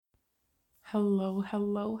Hello,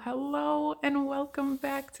 hello, hello, and welcome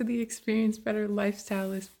back to the Experience Better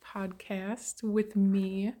Lifestylist podcast with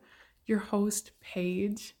me, your host,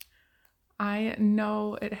 Paige. I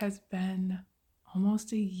know it has been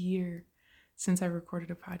almost a year since I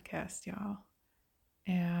recorded a podcast, y'all.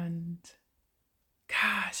 And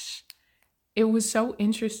gosh, it was so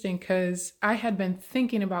interesting because I had been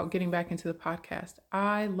thinking about getting back into the podcast.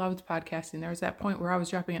 I loved podcasting. There was that point where I was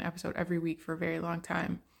dropping an episode every week for a very long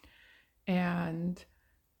time. And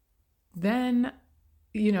then,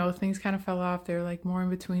 things kind of fell off. They were like more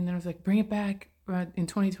in between. Then I was like, bring it back in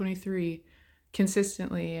 2023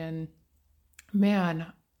 consistently. And man,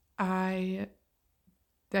 I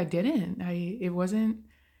didn't. It wasn't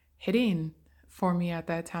hitting for me at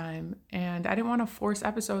that time. And I didn't want to force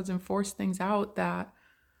episodes and force things out that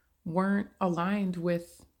weren't aligned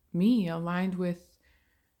with me, aligned with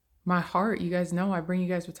my heart. You guys know I bring you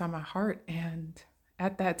guys what's on my heart. And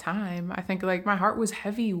at that time, I think like my heart was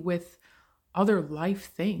heavy with other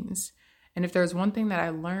life things. And if there's one thing that I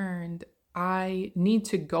learned, I need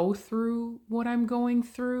to go through what I'm going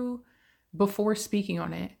through before speaking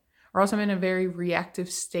on it. Or else I'm in a very reactive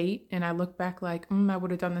state and I look back like, I would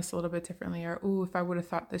have done this a little bit differently. Or, if I would have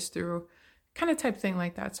thought this through, kind of type thing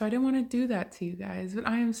like that. So I didn't want to do that to you guys. But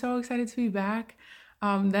I am so excited to be back.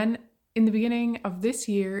 Then in the beginning of this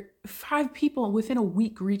year, 5 people within a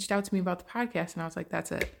week reached out to me about the podcast. And I was like,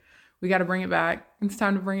 that's it. We got to bring it back. It's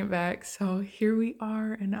time to bring it back. So here we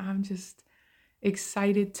are. And I'm just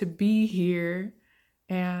excited to be here.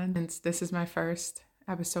 And since this is my first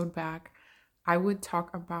episode back, I would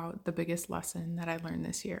talk about the biggest lesson that I learned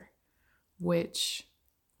this year, which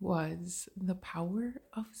was the power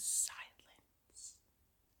of silence.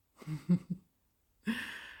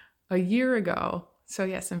 A year ago, so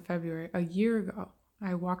yes, in February, a year ago,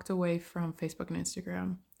 I walked away from Facebook and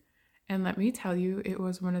Instagram. And let me tell you, it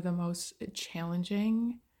was one of the most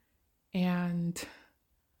challenging and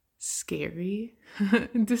scary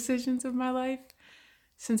decisions of my life,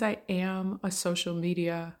 since I am a social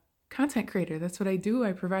media content creator. That's what I do.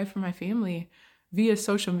 I provide for my family via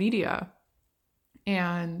social media.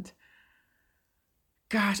 And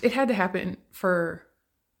gosh, it had to happen for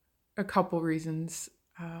a couple reasons.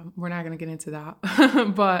 We're not going to get into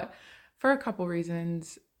that, but for a couple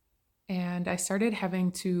reasons. And I started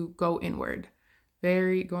having to go inward,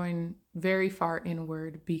 going very far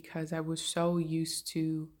inward, because I was so used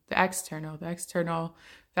to the external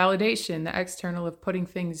validation, the external of putting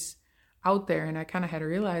things out there. And I kind of had to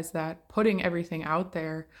realize that putting everything out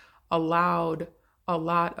there allowed a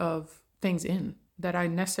lot of things in that I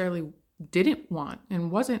necessarily didn't want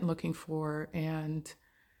and wasn't looking for. And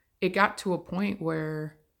it got to a point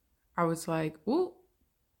where I was like, ooh,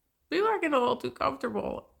 people are getting a little too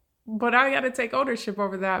comfortable. But I got to take ownership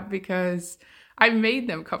over that, because I made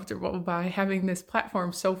them comfortable by having this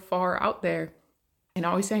platform so far out there and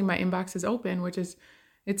always saying my inbox is open, which is,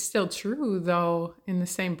 it's still true, though in the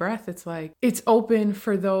same breath, it's like, it's open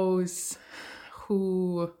for those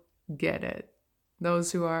who get it,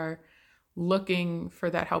 those who are looking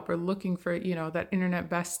for that help or looking for, that internet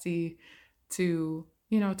bestie to,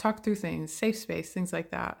 talk through things, safe space, things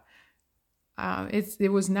like that.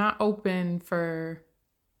 It was not open for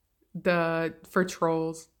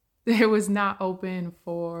trolls. It was not open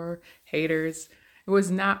for haters. It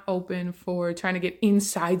was not open for trying to get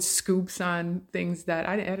inside scoops on things that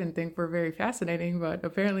I didn't think were very fascinating, but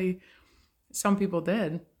apparently some people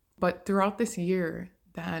did. But throughout this year,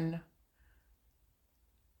 then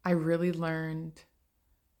I really learned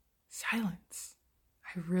silence.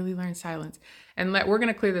 And we're going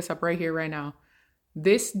to clear this up right here, right now.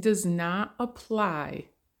 This does not apply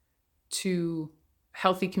to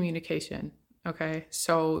healthy communication. Okay.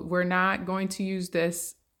 So we're not going to use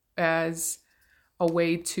this as a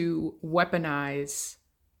way to weaponize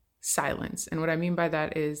silence. And what I mean by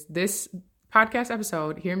that is this podcast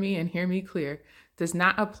episode, hear me and hear me clear, does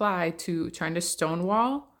not apply to trying to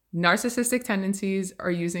stonewall narcissistic tendencies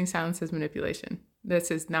or using silence as manipulation.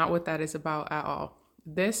 This is not what that is about at all.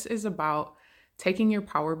 This is about taking your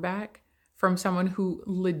power back from someone who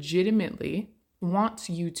legitimately wants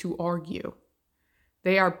you to argue.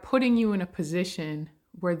 They are putting you in a position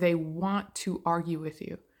where they want to argue with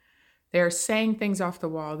you. They are saying things off the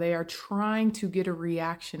wall. They are trying to get a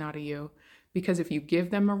reaction out of you, because if you give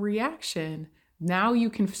them a reaction, now you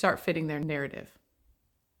can start fitting their narrative.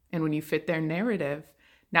 And when you fit their narrative,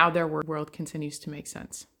 now their world continues to make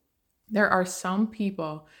sense. There are some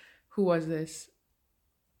people, who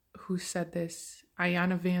said this?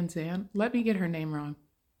 Ayanna Van Zandt. Let me get her name wrong.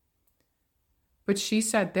 But she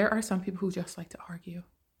said there are some people who just like to argue.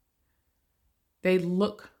 They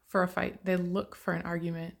look for a fight. They look for an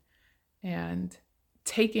argument. and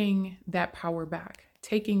taking that power back,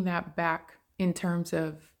 taking that back in terms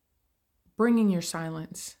of bringing your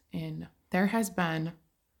silence in. There has been,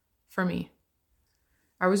 for me,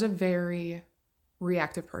 I was a very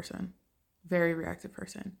reactive person, very reactive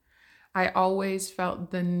person. I always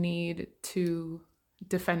felt the need to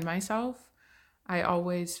defend myself. I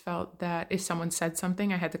always felt that if someone said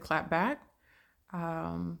something, I had to clap back.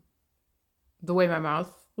 The way my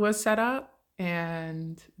mouth was set up,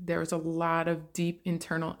 and there was a lot of deep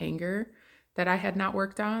internal anger that I had not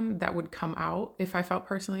worked on that would come out if I felt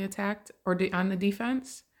personally attacked or on the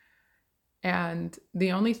defense. And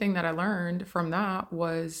the only thing that I learned from that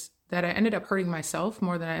was that I ended up hurting myself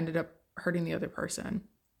more than I ended up hurting the other person.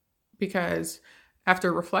 Because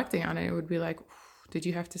after reflecting on it, it would be like, did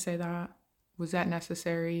you have to say that? Was that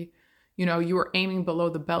necessary? You know, you were aiming below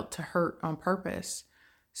the belt to hurt on purpose.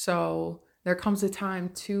 So there comes a time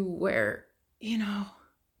too where, you know,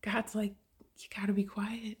 God's like, you gotta be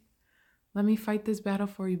quiet. Let me fight this battle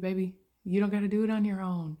for you, baby. You don't gotta do it on your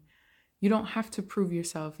own. You don't have to prove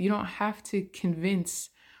yourself. You don't have to convince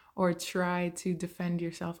or try to defend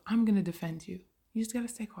yourself. I'm gonna defend you. You just gotta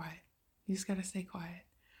stay quiet. You just gotta stay quiet.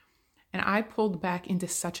 And I pulled back into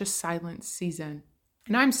such a silent season.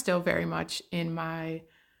 And I'm still very much in my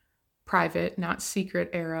private, not secret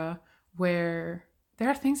era where there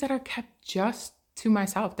are things that are kept just to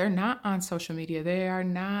myself. They're not on social media. They are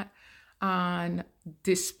not on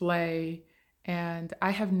display. And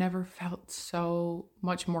I have never felt so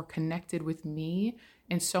much more connected with me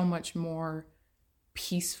and so much more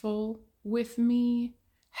peaceful with me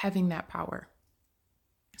having that power.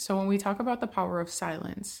 So when we talk about the power of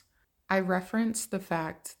silence, I reference the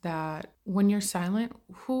fact that when you're silent,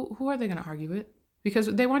 who are they going to argue with? Because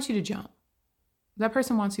they want you to jump. That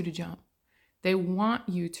person wants you to jump. They want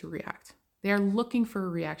you to react. They are looking for a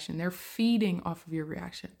reaction. They're feeding off of your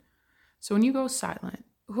reaction. So when you go silent,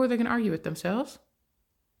 who are they going to argue with? Themselves?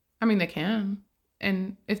 I mean, they can.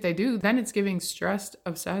 And if they do, then it's giving stressed,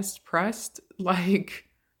 obsessed, pressed, like,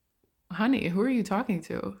 honey, who are you talking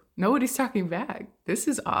to? Nobody's talking back. This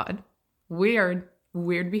is odd. Weird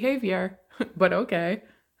behavior, but okay.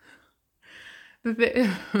 But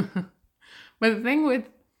the thing with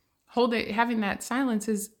having that silence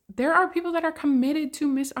is there are people that are committed to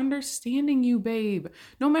misunderstanding you, babe.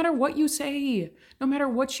 No matter what you say, no matter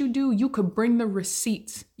what you do, you could bring the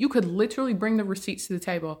receipts. You could literally bring the receipts to the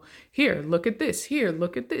table. Here, look at this. Here,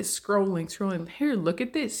 look at this. Scrolling. Here, look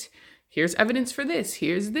at this. Here's evidence for this.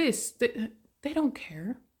 Here's this. They don't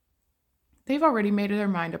care. They've already made their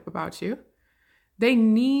mind up about you. They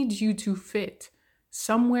need you to fit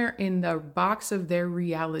somewhere in the box of their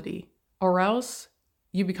reality, or else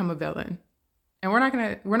you become a villain. And we're not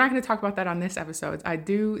gonna talk about that on this episode. I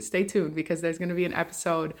do stay tuned because there's gonna be an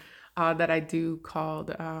episode that I do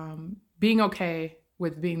called "Being Okay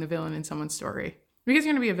with Being the Villain in Someone's Story," because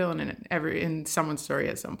you're gonna be a villain in someone's story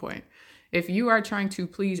at some point. If you are trying to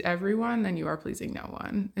please everyone, then you are pleasing no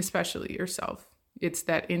one, especially yourself. It's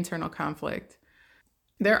that internal conflict.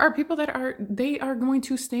 There are people that are going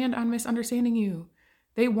to stand on misunderstanding you.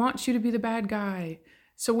 They want you to be the bad guy.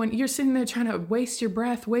 So when you're sitting there trying to waste your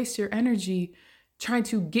breath, waste your energy, trying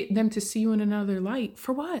to get them to see you in another light,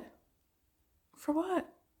 for what? For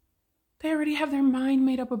what? They already have their mind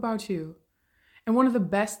made up about you. And one of the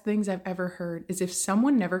best things I've ever heard is if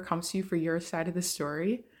someone never comes to you for your side of the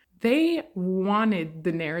story, they wanted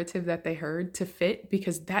the narrative that they heard to fit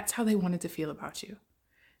because that's how they wanted to feel about you.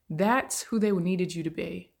 That's who they needed you to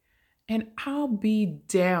be. And I'll be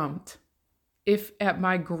damned if at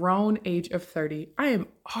my grown age of 30, I am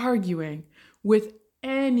arguing with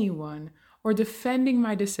anyone or defending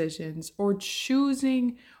my decisions or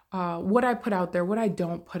choosing what I put out there, what I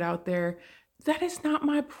don't put out there. That is not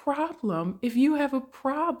my problem. If you have a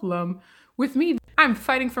problem with me, I'm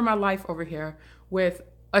fighting for my life over here with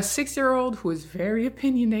a 6-year-old who is very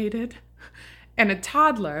opinionated and a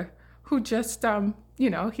toddler who just,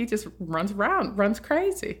 he just runs around, runs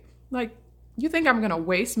crazy. Like, you think I'm going to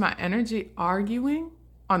waste my energy arguing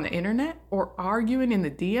on the internet or arguing in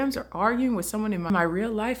the DMs or arguing with someone in my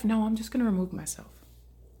real life? No, I'm just going to remove myself.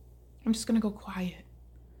 I'm just going to go quiet.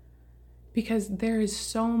 Because there is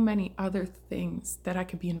so many other things that I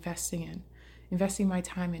could be investing my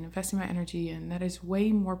time in, investing my energy in, that is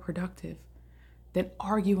way more productive than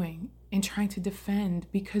arguing and trying to defend,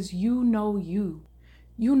 because you know you.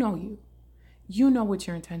 You know you. You know what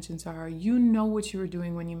your intentions are. You know what you were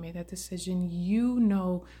doing when you made that decision. You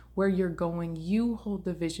know where you're going. You hold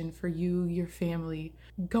the vision for you, your family.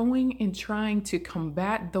 Going and trying to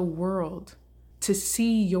combat the world to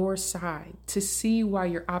see your side, to see why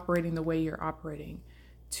you're operating the way you're operating,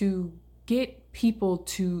 to get people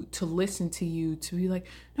to listen to you, to be like,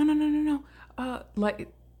 no. Like,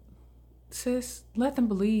 sis, let them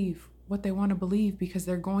believe what they want to believe, because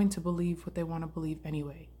they're going to believe what they want to believe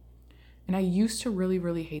anyway. And I used to really,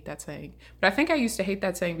 really hate that saying. But I think I used to hate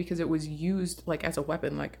that saying because it was used like as a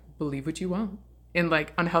weapon, like, believe what you want. In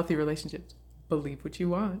like unhealthy relationships, believe what you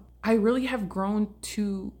want. I really have grown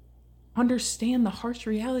to understand the harsh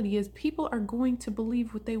reality is people are going to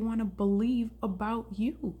believe what they want to believe about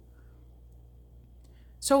you.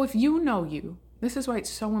 So if you know you, this is why it's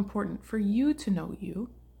so important for you to know you.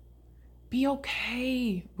 Be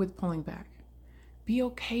okay with pulling back. Be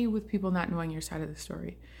okay with people not knowing your side of the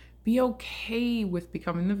story. Be okay with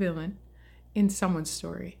becoming the villain in someone's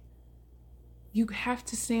story. You have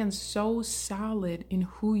to stand so solid in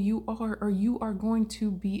who you are, or you are going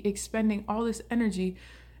to be expending all this energy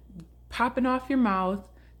popping off your mouth,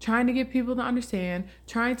 trying to get people to understand,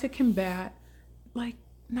 trying to combat. Like,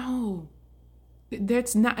 no,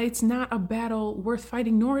 it's not a battle worth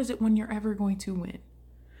fighting, nor is it one you're ever going to win.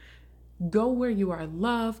 Go where you are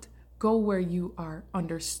loved, go where you are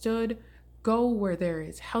understood, go where there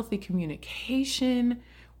is healthy communication,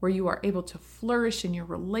 where you are able to flourish in your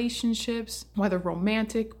relationships, whether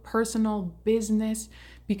romantic, personal, business,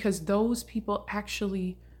 because those people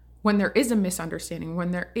actually, when there is a misunderstanding,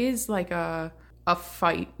 when there is like a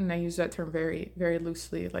fight, and I use that term very, very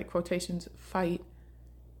loosely, like quotations, fight,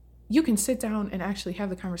 you can sit down and actually have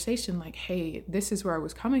the conversation like, hey, this is where I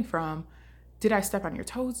was coming from. Did I step on your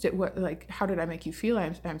toes? How did I make you feel?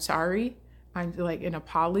 I'm sorry. I'm like an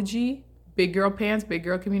apology. Big girl pants, big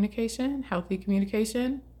girl communication, healthy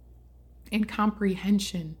communication, and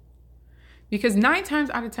comprehension. Because 9 times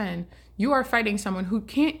out of 10, you are fighting someone who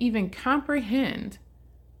can't even comprehend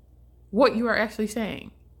what you are actually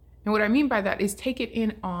saying. And what I mean by that is take it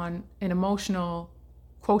in on an emotional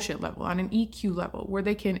quotient level, on an EQ level, where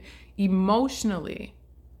they can emotionally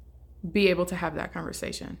be able to have that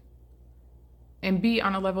conversation. And be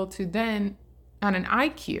on a level to then, on an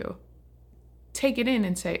IQ, take it in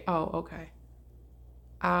and say, oh, okay,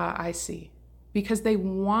 I see. Because they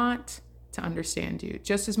want to understand you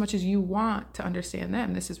just as much as you want to understand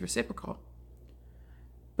them. This is reciprocal.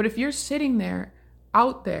 But if you're sitting there,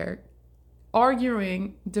 out there,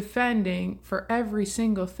 arguing, defending for every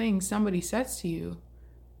single thing somebody says to you,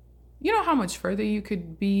 you know how much further you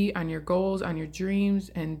could be on your goals, on your dreams,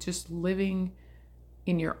 and just living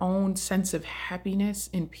in your own sense of happiness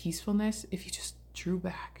and peacefulness if you just drew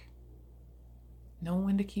back. Know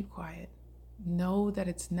when to keep quiet. Know that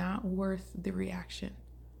it's not worth the reaction.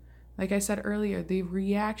 Like I said earlier, the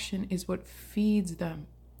reaction is what feeds them.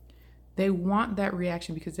 They want that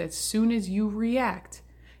reaction because as soon as you react,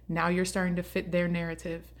 now you're starting to fit their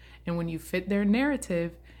narrative. And when you fit their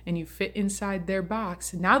narrative and you fit inside their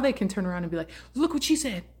box, now they can turn around and be like, look what she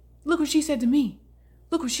said. Look what she said to me.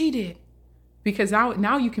 Look what she did. Because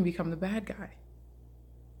now you can become the bad guy.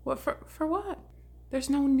 What for what? There's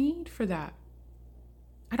no need for that.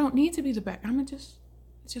 I don't need to be the bad. Let's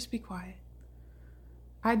just be quiet.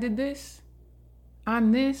 I did this.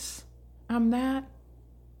 I'm this. I'm that.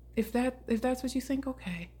 If that's what you think,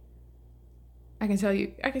 okay. I can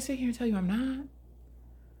sit here and tell you I'm not.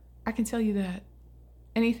 I can tell you that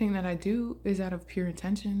anything that I do is out of pure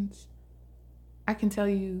intentions. I can tell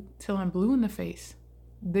you till I'm blue in the face.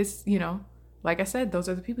 This, like I said, those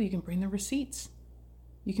are the people you can bring the receipts.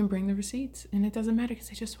 You can bring the receipts, and it doesn't matter because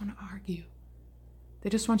they just want to argue.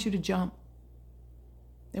 They just want you to jump.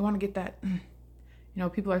 They want to get that.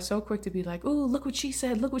 People are so quick to be like, oh, look what she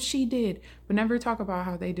said, look what she did, but never talk about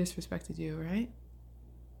how they disrespected you, right?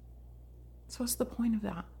 So what's the point of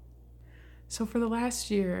that? So for the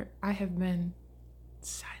last year, I have been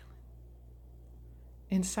silent.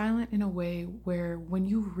 And silent in a way where when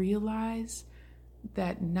you realize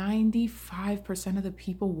that 95% of the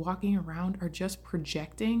people walking around are just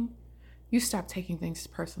projecting, you stop taking things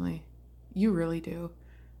personally. You really do.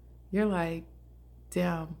 You're like,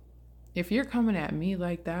 damn, if you're coming at me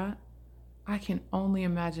like that, I can only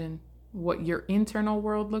imagine what your internal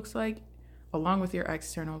world looks like along with your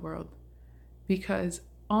external world. Because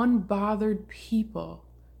unbothered people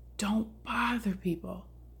don't bother people.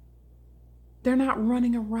 They're not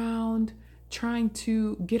running around trying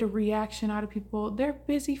to get a reaction out of people. They're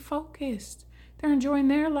busy focused. They're enjoying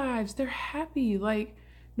their lives. They're happy. Like,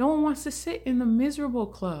 no one wants to sit in the miserable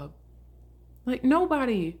club. Like,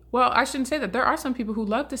 nobody. Well, I shouldn't say that. There are some people who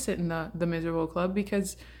love to sit in the miserable club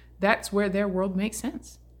because that's where their world makes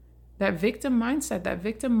sense. That victim mindset, that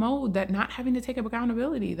victim mode, that not having to take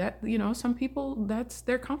accountability, that, some people, that's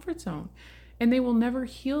their comfort zone. And they will never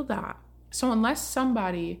heal that. So unless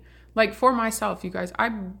somebody Like for myself, you guys,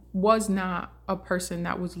 I was not a person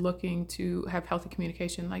that was looking to have healthy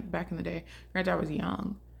communication like back in the day. Granted, I was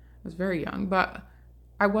young. I was very young, but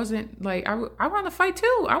I wasn't like, I want to fight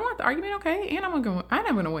too. I want the argument, okay, and I'm going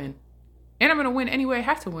to win. And I'm going to win anyway I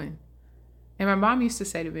have to win. And my mom used to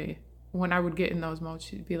say to me, when I would get in those modes,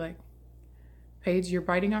 she'd be like, Paige, you're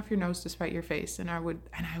biting off your nose to spite your face. And I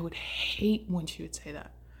would hate when she would say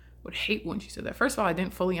that. Would hate when she said that. First of all, I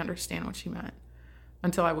didn't fully understand what she meant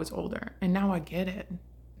until I was older. And now I get it.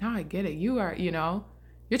 Now I get it. You are,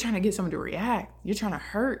 you're trying to get someone to react. You're trying to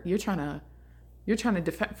hurt. You're trying to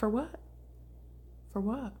defend. For what? For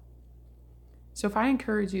what? So if I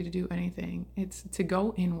encourage you to do anything, it's to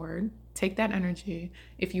go inward, take that energy.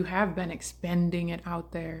 If you have been expending it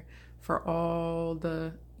out there for all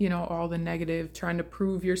the negative, trying to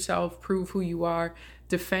prove yourself, prove who you are,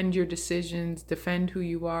 defend your decisions, defend who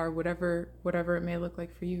you are, whatever it may look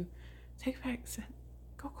like for you, take back,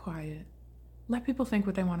 go quiet. Let people think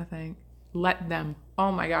what they want to think. Let them.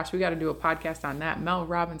 Oh my gosh, we got to do a podcast on that. Mel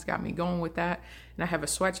Robbins got me going with that. And I have a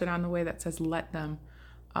sweatshirt on the way that says let them,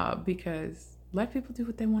 because let people do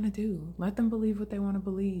what they want to do. Let them believe what they want to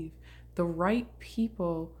believe. The right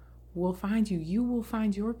people will find you. You will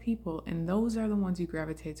find your people, and those are the ones you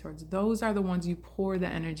gravitate towards. Those are the ones you pour the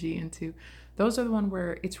energy into. Those are the ones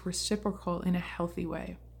where it's reciprocal in a healthy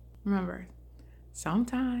way. Remember,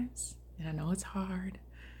 sometimes, and I know it's hard,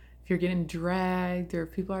 if you're getting dragged or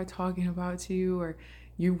if people are talking about you or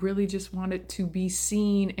you really just want it to be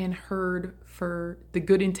seen and heard for the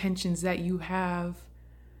good intentions that you have,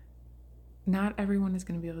 not everyone is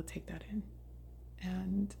going to be able to take that in.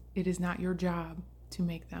 And it is not your job to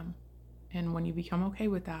make them. And when you become okay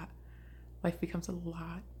with that, life becomes a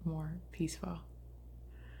lot more peaceful.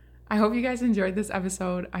 I hope you guys enjoyed this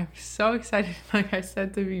episode. I'm so excited, like I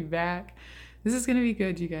said, to be back. This is going to be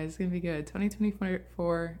good, you guys. It's going to be good.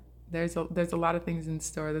 2024, there's a lot of things in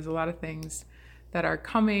store. There's a lot of things that are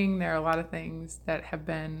coming. There are a lot of things that have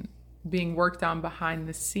been being worked on behind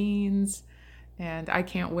the scenes. And I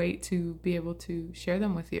can't wait to be able to share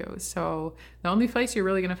them with you. So the only place you're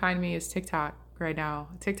really going to find me is TikTok right now.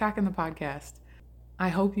 TikTok and the podcast. I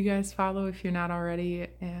hope you guys follow if you're not already.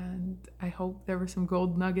 And I hope there were some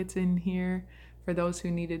gold nuggets in here for those who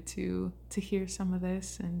needed to hear some of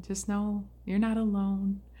this. And just know you're not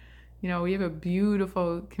alone. We have a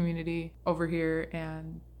beautiful community over here.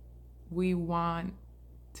 And we want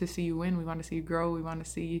to see you win. We want to see you grow. We want to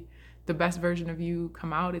see the best version of you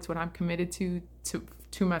come out. It's what I'm committed to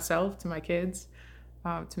myself, to my kids,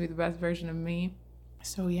 to be the best version of me.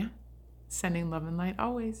 So yeah, sending love and light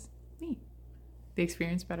always. Me, the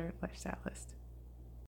Experience Better Lifestylist.